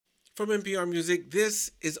From NPR Music, this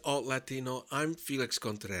is Alt Latino. I'm Felix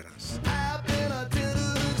Contreras.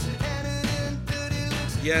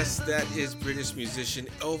 Yes, that is British musician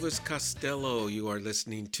Elvis Costello you are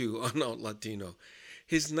listening to on Alt Latino.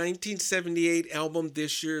 His 1978 album,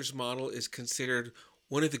 This Year's Model, is considered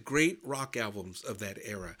one of the great rock albums of that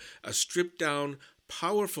era. A stripped-down,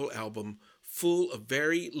 powerful album full of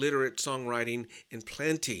very literate songwriting and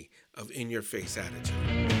plenty of in-your-face attitude.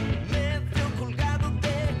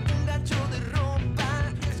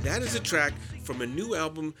 And that is a track from a new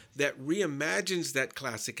album that reimagines that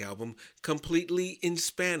classic album completely in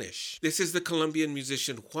Spanish. This is the Colombian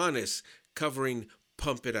musician Juanes covering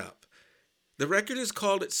Pump It Up. The record is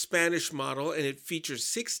called Spanish Model, and it features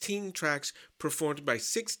 16 tracks performed by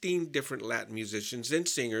 16 different Latin musicians and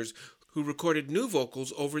singers who recorded new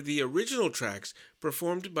vocals over the original tracks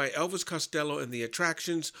performed by Elvis Costello and the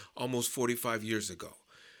Attractions almost 45 years ago.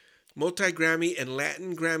 Multi-Grammy and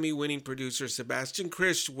Latin Grammy-winning producer Sebastian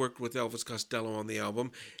Krisch worked with Elvis Costello on the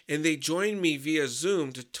album, and they joined me via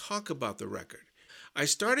Zoom to talk about the record. I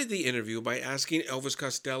started the interview by asking Elvis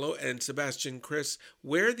Costello and Sebastian Krisch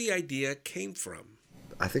where the idea came from.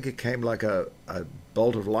 I think it came like a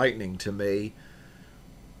bolt of lightning to me.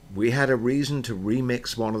 We had a reason to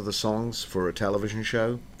remix one of the songs for a television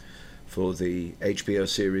show, for the HBO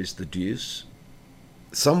series The Deuce.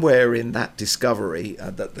 Somewhere in that discovery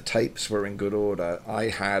that the tapes were in good order, I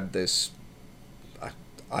had this,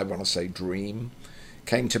 I want to say dream,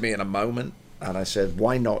 came to me in a moment, and I said,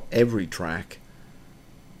 why not every track?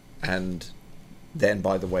 And then,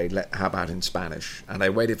 by the way, how about in Spanish? And I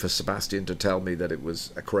waited for Sebastian to tell me that it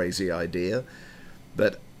was a crazy idea,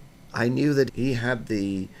 but I knew that he had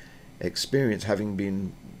the experience, having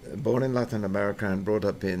been born in Latin America and brought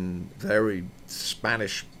up in a very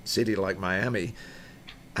Spanish city like Miami,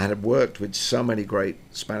 and had worked with so many great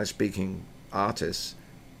Spanish-speaking artists.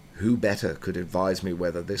 Who better could advise me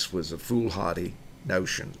whether this was a foolhardy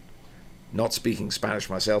notion? Not speaking Spanish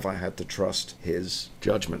myself, I had to trust his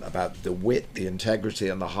judgment about the wit, the integrity,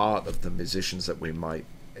 and the heart of the musicians that we might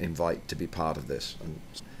invite to be part of this.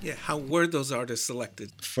 Yeah, how were those artists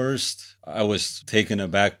selected? First, I was taken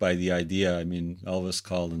aback by the idea. I mean, Elvis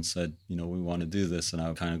called and said, we want to do this. And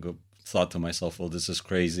I kind of thought to myself, well, this is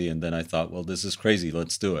crazy. And then I thought, well, this is crazy.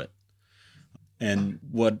 Let's do it. And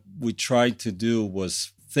what we tried to do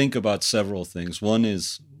was think about several things. One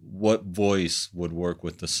is what voice would work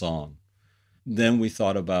with the song. Then we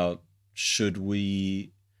thought about, should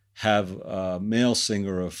we have a male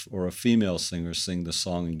singer or a female singer sing the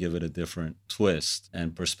song and give it a different twist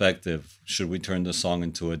and perspective? Should we turn the song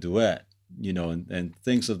into a duet? And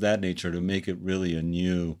things of that nature to make it really a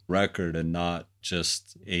new record and not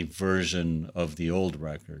just a version of the old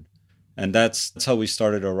record. And that's how we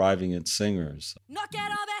started arriving at singers.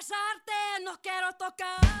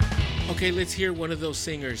 Okay, let's hear one of those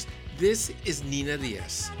singers. This is Nina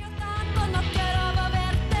Diaz.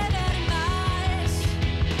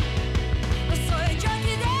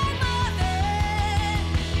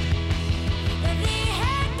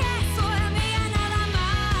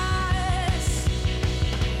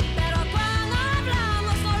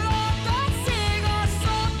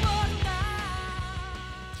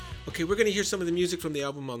 Okay, we're going to hear some of the music from the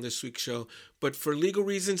album on this week's show, but for legal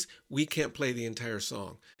reasons, we can't play the entire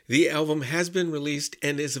song. The album has been released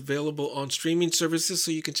and is available on streaming services,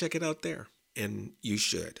 so you can check it out there, and you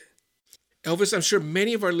should. Elvis, I'm sure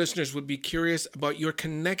many of our listeners would be curious about your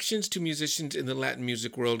connections to musicians in the Latin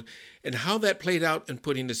music world and how that played out in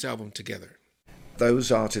putting this album together.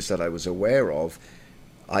 Those artists that I was aware of,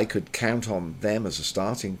 I could count on them as a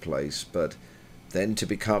starting place, but then to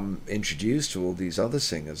become introduced to all these other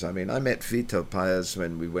singers. I mean, I met Fito Páez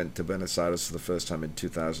when we went to Buenos Aires for the first time in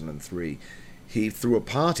 2003. He threw a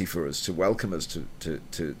party for us to welcome us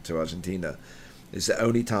to Argentina. It's the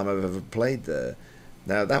only time I've ever played there.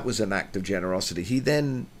 Now, that was an act of generosity. He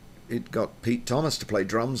then got Pete Thomas to play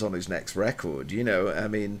drums on his next record. I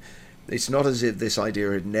mean, it's not as if this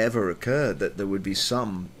idea had never occurred, that there would be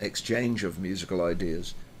some exchange of musical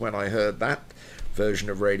ideas. When I heard that version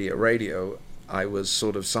of Radio, I was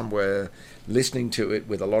sort of somewhere listening to it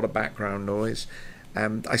with a lot of background noise,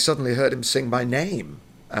 and I suddenly heard him sing my name.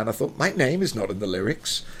 And I thought, my name is not in the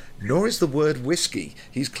lyrics, nor is the word whiskey.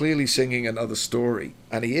 He's clearly singing another story,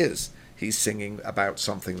 and he is. He's singing about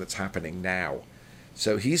something that's happening now.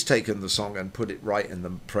 So he's taken the song and put it right in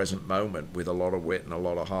the present moment with a lot of wit and a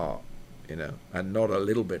lot of heart, and not a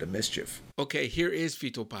little bit of mischief. Okay, here is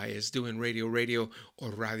Fito Páez doing Radio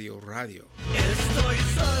or Radio. Estoy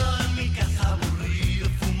solo en mi casa aburrido,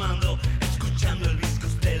 fumando, escuchando Elvis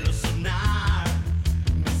Costello sonar.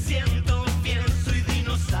 Me siento un pienso y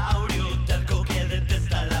dinosaurio, terco que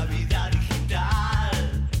detesta la vida.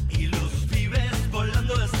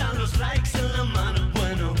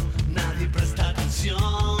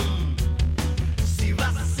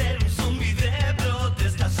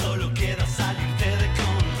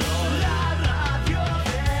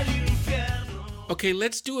 Okay,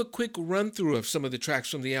 let's do a quick run-through of some of the tracks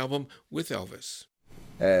from the album with Elvis.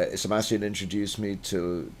 Sebastian introduced me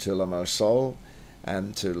to La Marsol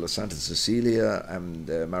and to La Santa Cecilia, and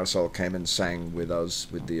Marisol came and sang with us,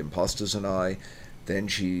 with the Imposters and I. Then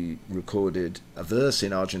she recorded a verse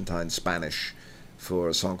in Argentine Spanish for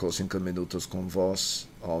a song called Cinco Minutos con Vos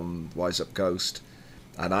on Wise Up Ghost,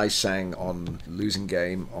 and I sang on Losing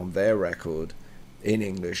Game on their record in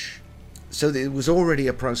English. So it was already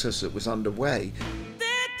a process that was underway.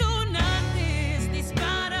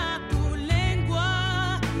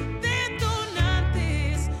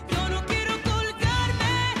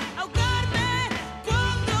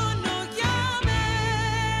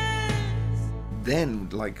 Then,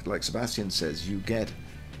 like Sebastian says, you get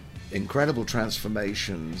incredible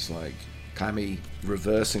transformations, like Cami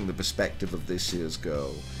reversing the perspective of this year's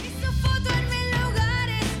girl.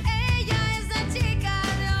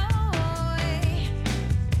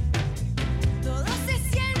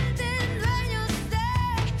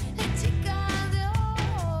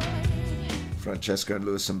 Francesca and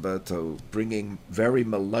Luis Umberto bringing very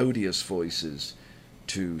melodious voices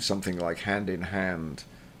to something like Hand in Hand,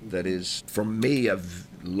 that is, from me, a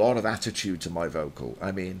lot of attitude to my vocal.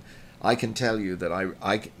 I mean, I can tell you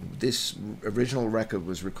that this original record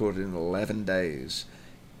was recorded in 11 days,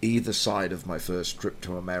 either side of my first trip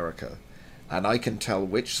to America. And I can tell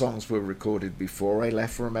which songs were recorded before I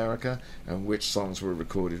left for America and which songs were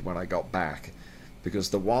recorded when I got back. Because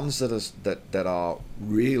the ones that are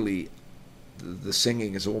really, the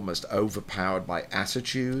singing is almost overpowered by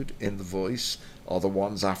attitude in the voice, are the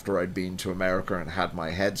ones after I'd been to America and had my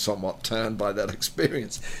head somewhat turned by that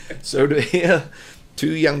experience. So to hear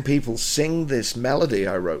two young people sing this melody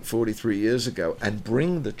I wrote 43 years ago and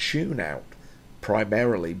bring the tune out,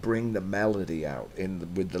 primarily bring the melody out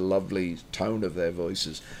with the lovely tone of their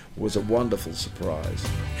voices, was a wonderful surprise.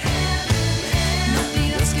 No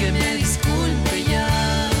pidas que me disculpe ya,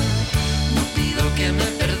 no pido que me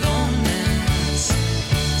perdones,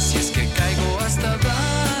 si es que caigo hasta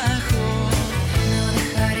abajo, no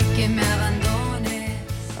dejaré que me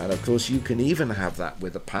abandones. And of course you can even have that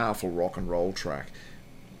with a powerful rock and roll track.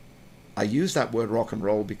 I use that word rock and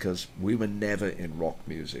roll because we were never in rock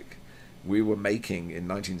music. We were making, in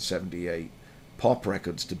 1978, pop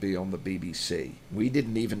records to be on the BBC. We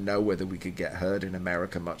didn't even know whether we could get heard in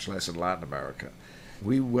America, much less in Latin America.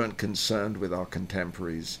 We weren't concerned with our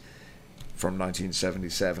contemporaries from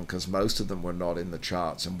 1977 because most of them were not in the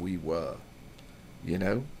charts, and we were. You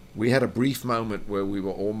know? We had a brief moment where we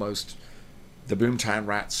were almost... The Boomtown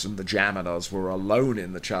Rats and the Jam and Us were alone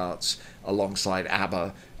in the charts alongside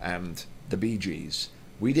ABBA and the Bee Gees.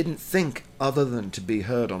 We didn't think other than to be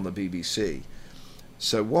heard on the BBC.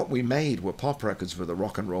 So what we made were pop records with a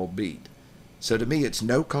rock and roll beat. So to me, it's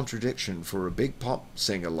no contradiction for a big pop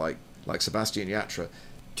singer like Sebastian Yatra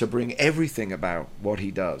to bring everything about what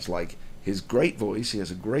he does. Like his great voice, he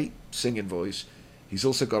has a great singing voice. He's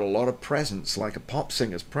also got a lot of presence, like a pop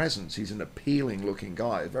singer's presence. He's an appealing looking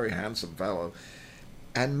guy, a very handsome fellow.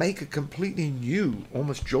 And make a completely new,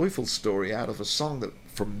 almost joyful story out of a song that,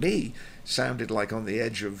 from me, sounded like on the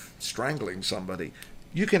edge of strangling somebody.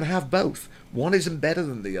 You can have both. One isn't better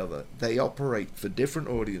than the other. They operate for different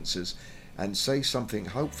audiences and say something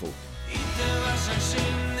hopeful.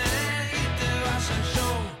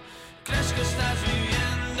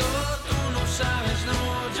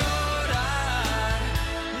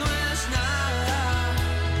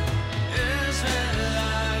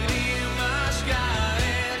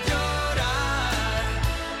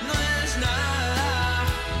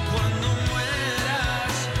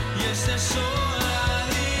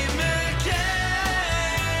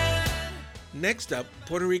 Next up,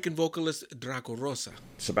 Puerto Rican vocalist Draco Rosa.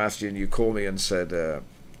 Sebastian, you called me and said,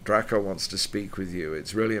 Draco wants to speak with you.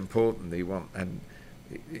 It's really important.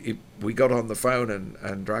 We got on the phone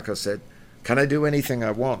and Draco said, can I do anything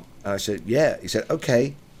I want? And I said, yeah. He said,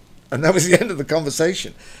 okay. And that was the end of the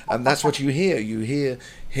conversation. And that's what you hear. You hear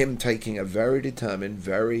him taking a very determined,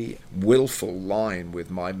 very willful line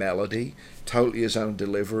with my melody, totally his own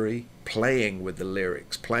delivery, playing with the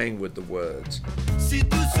lyrics, playing with the words. Si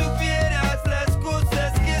tú supieras las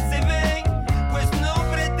cosas que se ven, pues no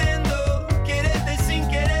pretendo quererte sin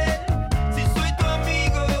querer. Si soy tu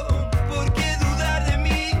amigo, ¿por qué dudar de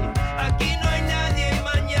mí? Aquí no hay nadie,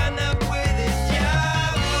 mañana puedes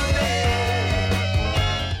ya volver.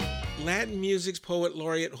 Latin music's poet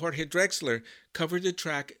laureate Jorge Drexler covered the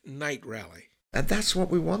track Night Rally. And that's what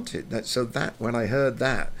we wanted. So when I heard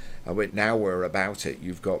that, I went, now we're about it.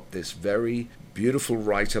 You've got this very beautiful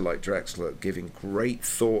writer like Drexler giving great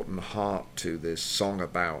thought and heart to this song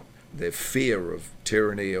about the fear of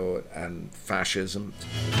tyranny and fascism.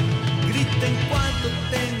 griten cuanto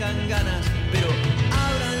tengan ganas, pero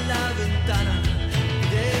abran la ventana y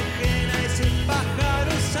dejen a ese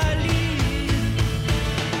pájaro salir.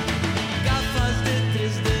 Gafas de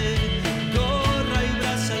 3D, gorra y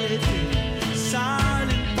brazalete,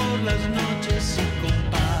 salen por las noches y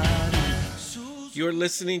comparan sus... You're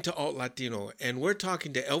listening to Alt Latino, and we're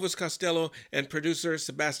talking to Elvis Costello and producer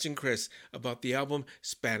Sebastian Chris about the album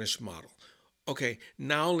Spanish Model. Okay,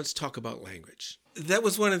 now let's talk about language. That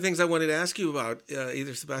was one of the things I wanted to ask you about,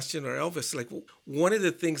 either Sebastian or Elvis. Like, one of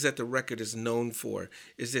the things that the record is known for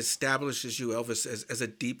is it establishes you, Elvis, as a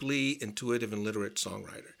deeply intuitive and literate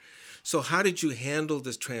songwriter. So how did you handle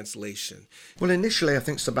this translation? Well, initially, I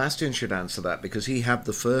think Sebastian should answer that because he had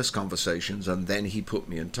the first conversations and then he put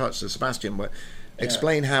me in touch. So, Sebastian,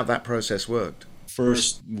 explain how that process worked.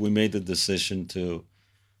 First, we made the decision to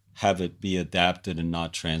have it be adapted and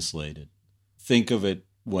not translated. Think of it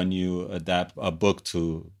when you adapt a book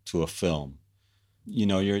to a film. You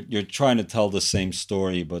know, you're trying to tell the same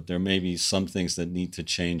story, but there may be some things that need to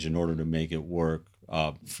change in order to make it work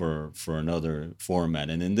for another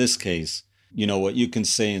format. And in this case, you know, what you can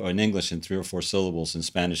say in English in 3 or 4 syllables, in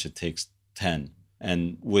Spanish it takes 10.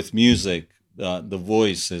 And with music, the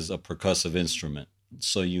voice is a percussive instrument.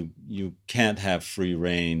 So you can't have free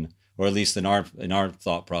reign, or at least in our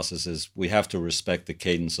thought processes, we have to respect the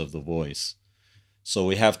cadence of the voice. So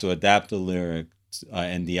we have to adapt the lyric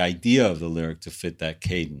and the idea of the lyric to fit that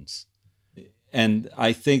cadence. And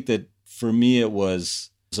I think that for me, it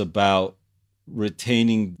was about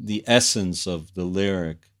retaining the essence of the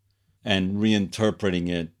lyric and reinterpreting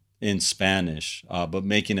it in Spanish, but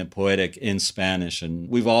making it poetic in Spanish. And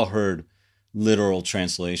we've all heard literal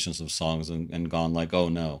translations of songs and gone like, oh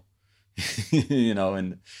no. You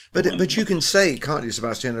know, but you can say, can't you,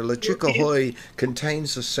 Sebastian? La Chica Hoy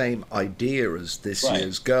contains the same idea as This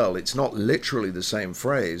Year's Girl. It's not literally the same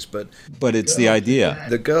phrase, but it's the idea.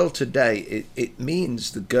 The girl today, it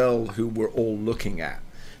means the girl who we're all looking at,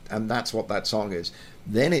 and that's what that song is.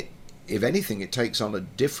 Then if anything, it takes on a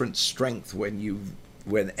different strength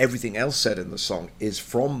when everything else said in the song is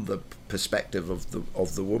from the perspective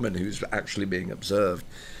of the woman who's actually being observed.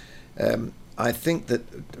 I think that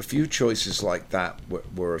a few choices like that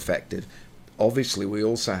were effective. Obviously, we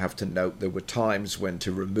also have to note there were times when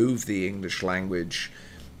to remove the English language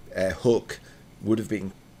hook would have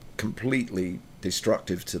been completely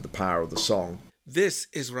destructive to the power of the song. This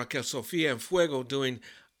is Raquel Sofia and Fuego doing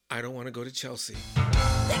I Don't Want to Go to Chelsea.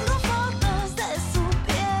 Tengo fotos de su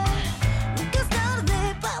piel, nunca es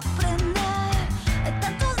tarde para aprender. Hay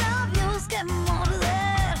tantos labios que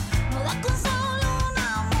morder, no da con solo una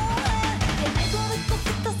mujer. Tiene todo y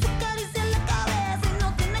cositas y caricia en la cabeza y no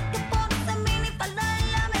tiene que ponerse minifalda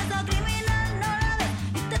en la mesa. Criminal no la ves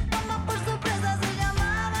y te toma por sorpresa. Se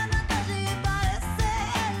llamaba Natasha y parece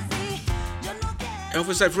él, sí. Yo no quiero.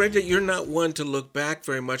 Elvis, I've read that you're not one to look back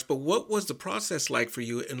very much, but what was the process like for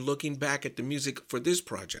you in looking back at the music for this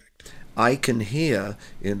project? I can hear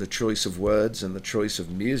in the choice of words and the choice of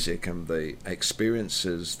music and the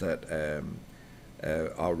experiences that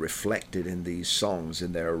are reflected in these songs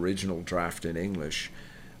in their original draft in English.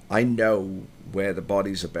 I know where the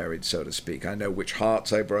bodies are buried, so to speak. I know which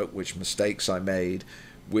hearts I broke, which mistakes I made,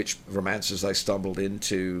 which romances I stumbled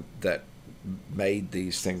into that made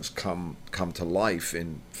these things come to life,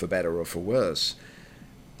 in for better or for worse.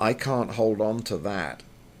 I can't hold on to that,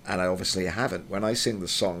 and I obviously haven't. When I sing the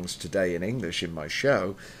songs today in English in my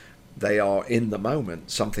show, they are in the moment,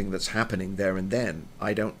 something that's happening there and then.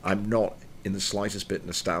 I'm not in the slightest bit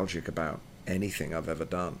nostalgic about anything I've ever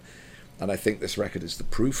done, and I think this record is the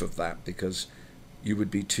proof of that, because you would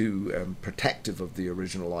be too protective of the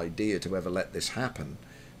original idea to ever let this happen.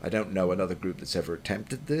 I don't know another group that's ever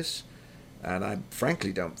attempted this. And I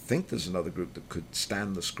frankly don't think there's another group that could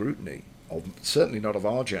stand the scrutiny, certainly not of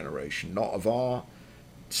our generation, not of our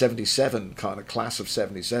 77 kind of class of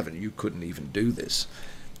 77. You couldn't even do this.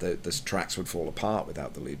 The tracks would fall apart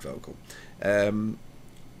without the lead vocal.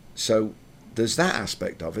 So there's that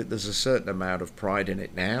aspect of it. There's a certain amount of pride in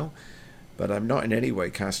it now, but I'm not in any way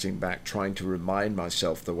casting back, trying to remind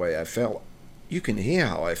myself the way I felt. You can hear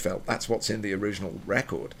how I felt. That's what's in the original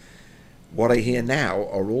record. What I hear now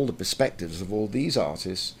are all the perspectives of all these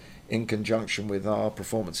artists in conjunction with our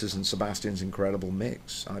performances and Sebastian's incredible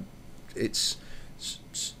mix. It's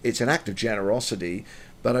an act of generosity,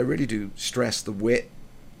 but I really do stress the wit,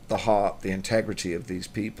 the heart, the integrity of these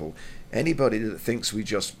people. Anybody that thinks we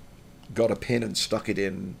just got a pin and stuck it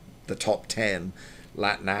in the top 10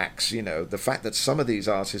 Latin acts, you know, the fact that some of these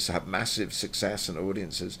artists have massive success and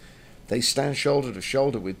audiences, they stand shoulder to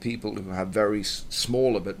shoulder with people who have very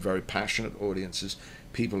smaller but very passionate audiences,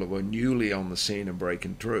 people who are newly on the scene and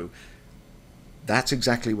breaking through. that's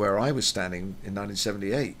exactly where I was standing in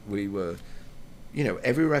 1978. We were,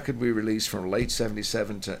 every record we released from late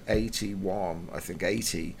 77 to 81, I think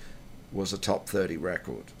 80, was a top 30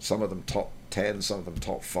 record. Some of them top 10, some of them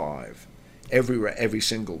top 5. Every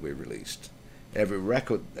single we released. Every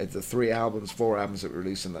record, the 4 albums that we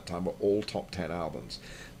released in that time were all top 10 albums.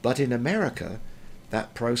 But in America,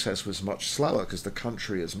 that process was much slower because the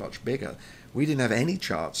country is much bigger. We didn't have any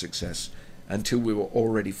chart success until we were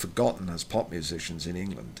already forgotten as pop musicians in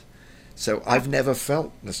England. So I've never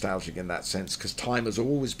felt nostalgic in that sense because time has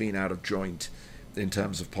always been out of joint in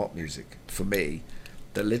terms of pop music for me.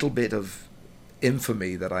 The little bit of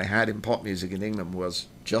infamy that I had in pop music in England was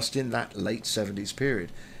just in that late 70s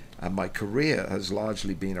period. And my career has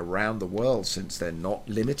largely been around the world since then, not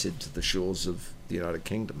limited to the shores of the United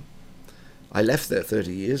Kingdom. I left there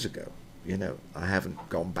 30 years ago. I haven't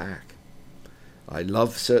gone back. I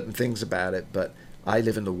love certain things about it, but I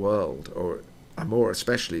live in the world, or I more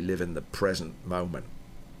especially live in the present moment,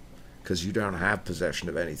 because you don't have possession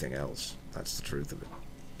of anything else. That's the truth of it.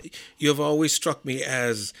 You have always struck me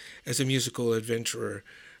as a musical adventurer.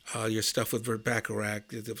 Your stuff with Burt Bacharach,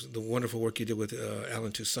 the wonderful work you did with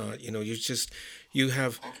Alan Toussaint. You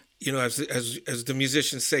have, as the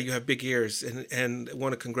musicians say, you have big ears, and I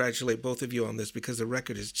want to congratulate both of you on this because the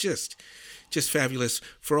record is just fabulous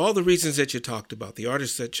for all the reasons that you talked about, the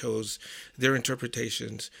artists that chose, their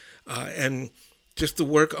interpretations, and just the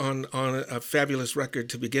work on a fabulous record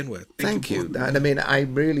to begin with. Thank you. And I mean, I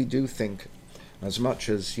really do think, as much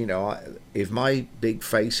as, if my big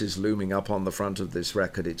face is looming up on the front of this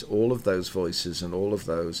record, it's all of those voices and all of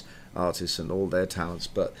those artists and all their talents.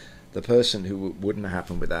 But the person who wouldn't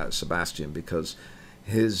happen without Sebastian, because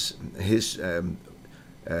his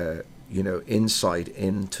insight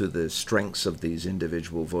into the strengths of these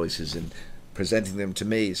individual voices and presenting them to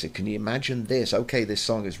me, he said, can you imagine this? Okay, this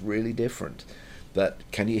song is really different, but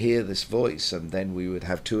can you hear this voice? And then we would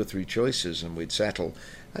have 2 or 3 choices and we'd settle.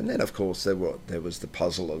 And then, of course, there was the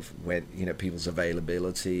puzzle of when people's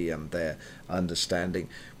availability and their understanding.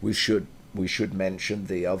 We should mention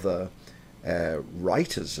the other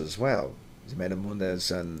writers as well, Ximena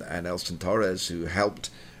Munez and Elston Torres, who helped,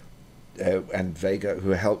 and Vega,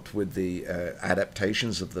 who helped with the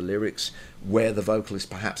adaptations of the lyrics, where the vocalist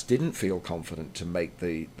perhaps didn't feel confident to make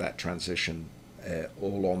that transition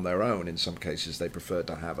all on their own. In some cases, they preferred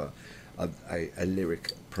to have a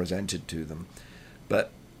lyric presented to them,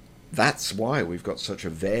 but that's why we've got such a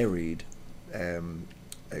varied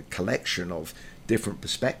collection of different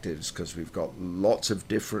perspectives, because we've got lots of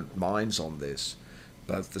different minds on this,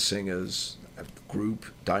 both the singers, group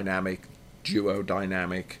dynamic, duo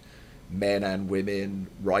dynamic, men and women,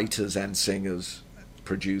 writers and singers,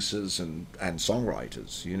 producers and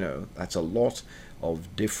songwriters. That's a lot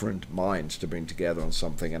of different minds to bring together on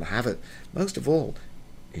something and have it, most of all,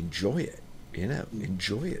 enjoy it.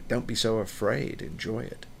 Enjoy it. Don't be so afraid. Enjoy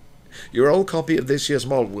it. Your old copy of this year's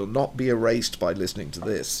model will not be erased by listening to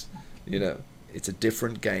this. It's a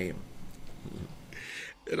different game.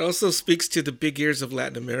 It also speaks to the big ears of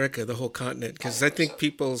Latin America, the whole continent, because I think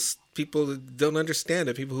people don't understand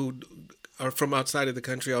it. People who are from outside of the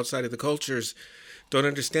country, outside of the cultures, don't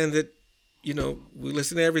understand that, we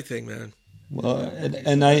listen to everything, man. Well,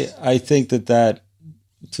 and I think that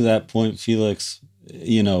to that point, Felix,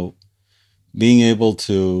 being able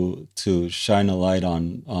to shine a light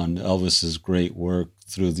on Elvis's great work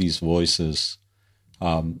through these voices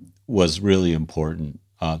was really important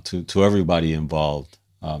to everybody involved.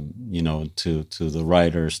 To the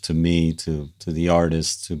writers, to me, to the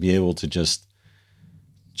artists, to be able to just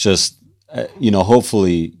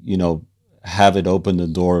hopefully have it open the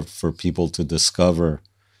door for people to discover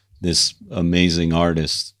this amazing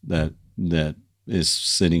artist that is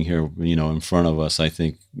sitting here, in front of us. I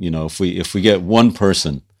think, if we get one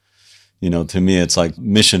person, to me, it's like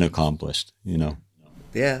mission accomplished,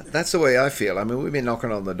 Yeah, that's the way I feel. I mean, we've been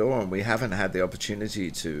knocking on the door and we haven't had the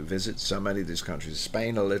opportunity to visit so many of these countries.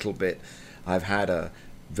 Spain a little bit. I've had a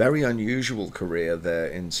very unusual career there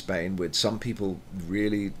in Spain, with some people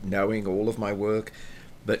really knowing all of my work,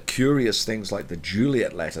 but curious things like the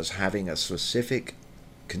Juliet Letters having a specific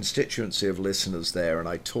constituency of listeners there. And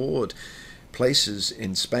I toured places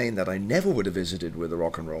in Spain that I never would have visited with a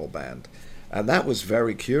rock and roll band, and that was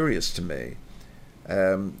very curious to me.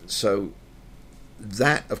 So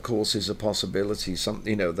that, of course, is a possibility.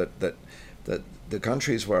 That the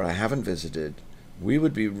countries where I haven't visited, we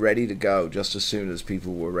would be ready to go just as soon as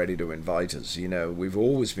people were ready to invite us. We've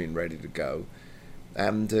always been ready to go.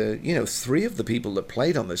 And 3 of the people that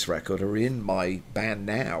played on this record are in my band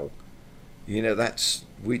now. That's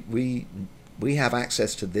we we have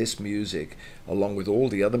access to this music along with all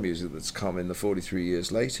the other music that's come in the 43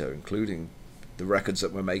 years later, including the records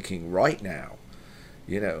that we're making right now.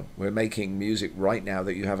 We're making music right now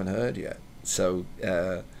that you haven't heard yet. So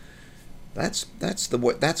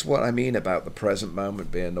that's what I mean about the present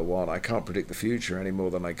moment being the one. I can't predict the future any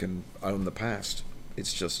more than I can own the past.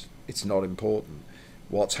 It's not important.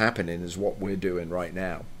 What's happening is what we're doing right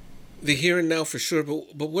now. The here and now for sure,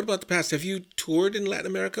 but what about the past? Have you toured in Latin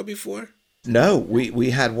America before? No, we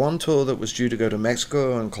had one tour that was due to go to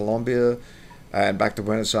Mexico and Colombia and back to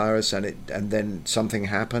Buenos Aires, and then something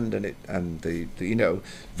happened, and the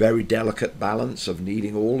very delicate balance of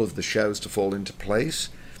needing all of the shows to fall into place.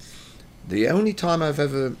 The only time I've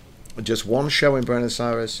ever, just one show in Buenos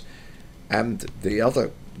Aires, and the other,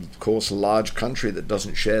 of course, large country that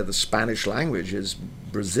doesn't share the Spanish language is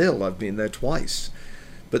Brazil. I've been there twice.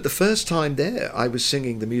 But the first time there, I was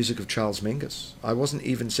singing the music of Charles Mingus. I wasn't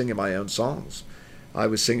even singing my own songs. I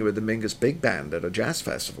was singing with the Mingus Big Band at a jazz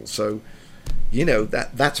festival. So,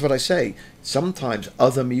 that's what I say. Sometimes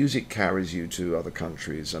other music carries you to other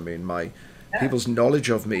countries. I mean, people's knowledge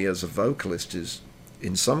of me as a vocalist is,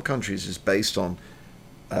 in some countries, is based on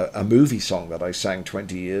a movie song that I sang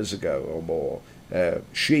 20 years ago or more.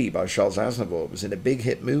 She by Charles Aznavour was in a big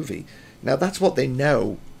hit movie. Now, that's what they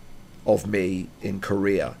know of me in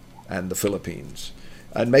Korea and the Philippines,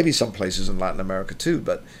 and maybe some places in Latin America too,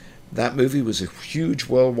 but that movie was a huge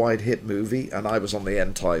worldwide hit movie, and I was on the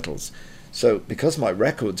end titles. So because my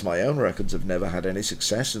own records have never had any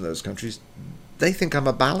success in those countries, they think I'm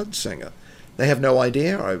a ballad singer. They have no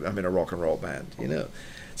idea I'm in a rock and roll band,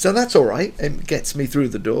 So that's all right. It gets me through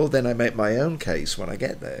the door. Then I make my own case when I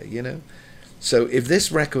get there, So if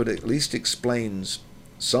this record at least explains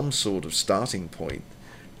some sort of starting point,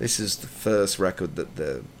 this is the first record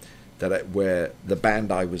where the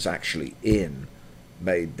band I was actually in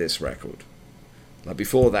made this record. Now,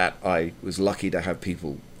 before that, I was lucky to have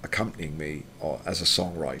people accompanying me as a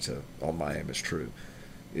songwriter on My Aim Is True.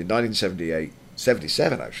 In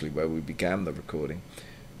 1977 actually, where we began the recording,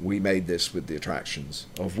 we made this with the Attractions,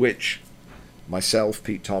 of which myself,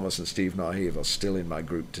 Pete Thomas, and Steve Nahiv are still in my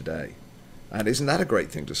group today. And isn't that a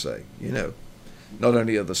great thing to say? Not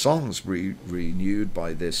only are the songs renewed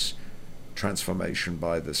by this transformation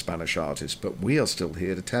by the Spanish artist, but we are still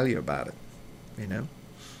here to tell you about it, And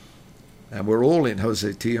we're all in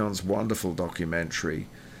Jose Tion's wonderful documentary,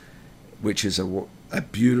 which is a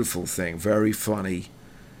beautiful thing, very funny,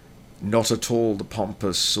 not at all the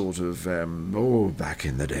pompous sort of, back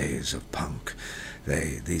in the days of punk,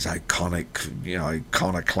 these iconic,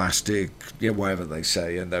 iconoclastic, whatever they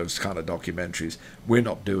say in those kind of documentaries. We're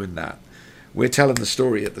not doing that. We're telling the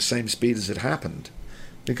story at the same speed as it happened,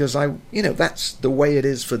 because that's the way it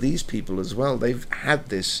is for these people as well. They've had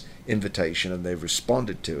this invitation and they've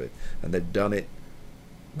responded to it, and they've done it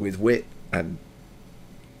with wit, and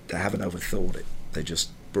they haven't overthought it. They just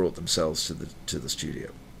brought themselves to the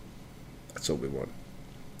studio. That's all we want.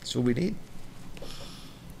 That's all we need.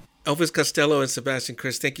 Elvis Costello and Sebastian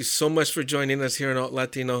Chris, thank you so much for joining us here in Alt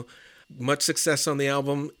Latino. Much success on the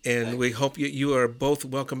album, and we hope you are both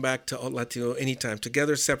welcome back to Alt Latino anytime.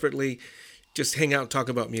 Together, separately, just hang out and talk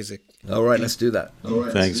about music. All right, let's do that.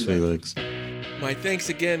 Thanks, Felix. My thanks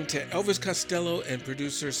again to Elvis Costello and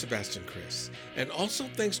producer Sebastian Chris. And also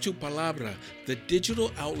thanks to Palabra, the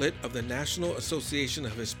digital outlet of the National Association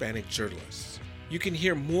of Hispanic Journalists. You can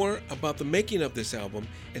hear more about the making of this album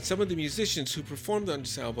and some of the musicians who performed on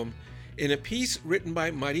this album in a piece written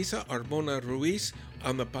by Marisa Arbona Ruiz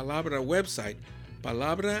on the Palabra website,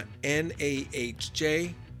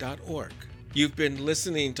 palabranahj.org. You've been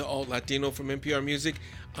listening to Alt Latino from NPR Music.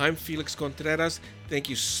 I'm Felix Contreras. Thank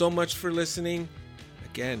you so much for listening.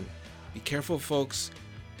 Again, be careful, folks.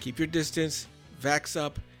 Keep your distance. Vax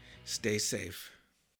up. Stay safe.